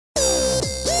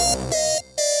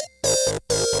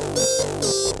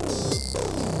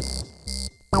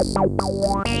Sing?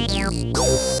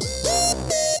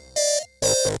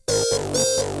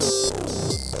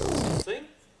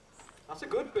 That's a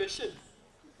good question.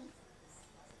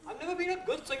 I've never been a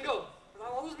good singer, but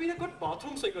I've always been a good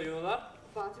bathroom singer, you know that?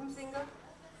 Bathroom singer?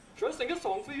 Should I sing a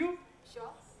song for you?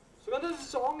 Sure. So this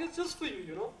song is just for you,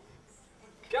 you know?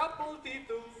 Kya bolti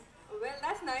tu? Well,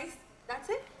 that's nice. That's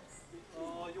it?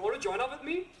 You want to join up with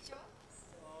me? Sure.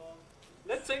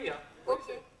 Let's sing, yeah. What do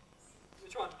you Okay. say?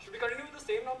 Which one? Should we continue with the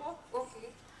same number? Okay.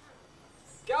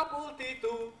 Kya bolti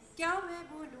tu? क्या मैं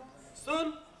बोलूं?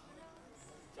 Sun.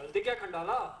 Jaldi kya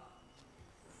khandala?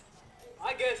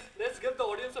 I guess let's give the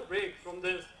audience a break from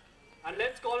this. And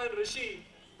let's call in Rishi.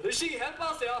 Rishi, help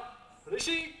us, yeah.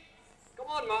 Rishi, come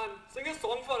on, man. Sing a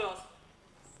song for us.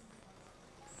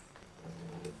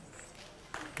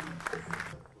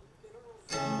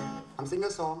 I'm singing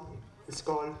a song. It's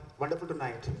called Wonderful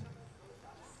Tonight.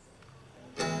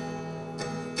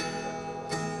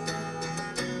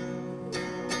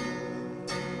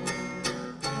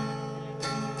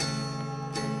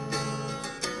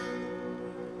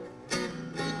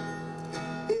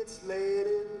 It's late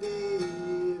in the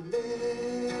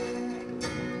evening.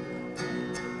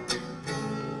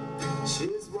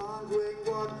 She's wondering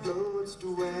what clothes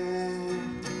to wear.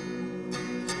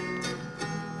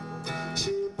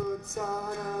 She puts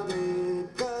on a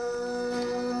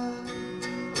makeup,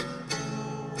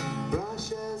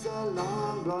 brushes her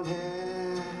long blonde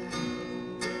hair,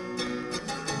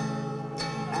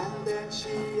 and then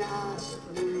she asks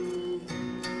me,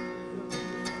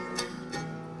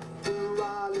 do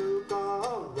I look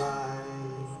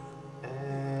alright?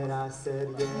 And I said,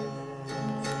 yeah,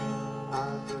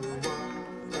 I feel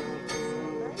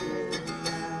wonderful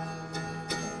tonight.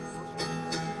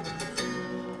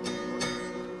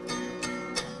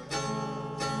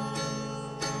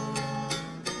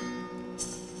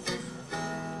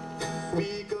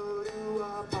 We go to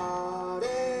a party,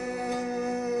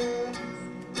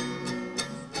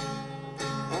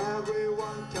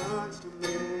 everyone turns to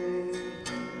me.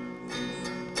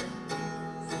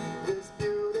 This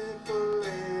beautiful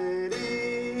lady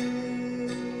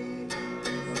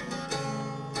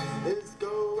is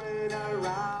going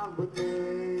around with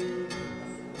me.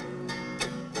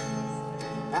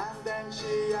 And then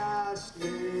she asked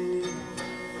me,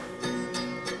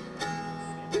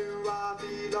 do I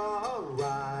feel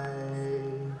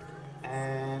alright?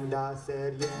 And I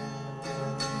said,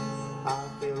 yeah, I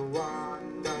feel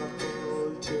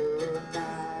wonderful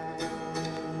tonight.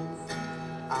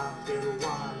 I feel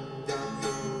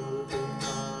wonderful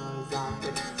because I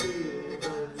can see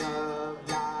the love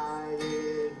light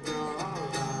in your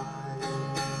eyes.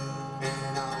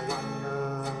 And I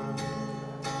wonder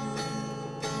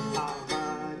how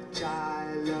much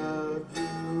I love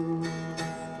you.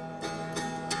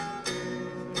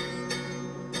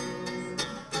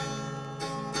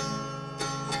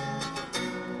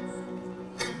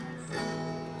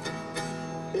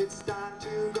 It's time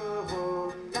to go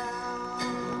home now.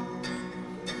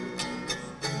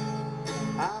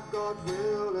 I've got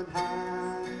will in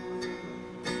hand,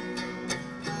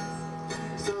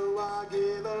 so I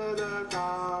give her the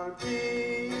car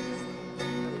keys.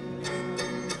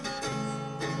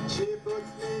 She puts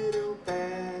me to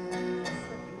bed,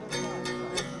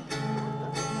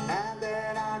 and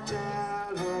then I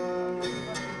tell her,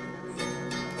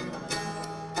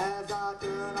 as I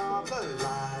turn off the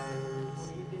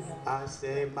lights, I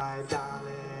say, my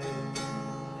darling,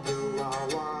 you are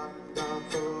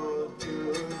wonderful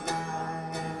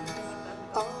tonight.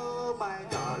 Oh, my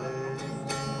darling,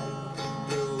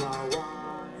 you are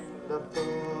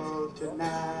wonderful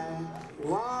tonight.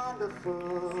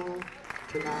 Wonderful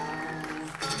tonight.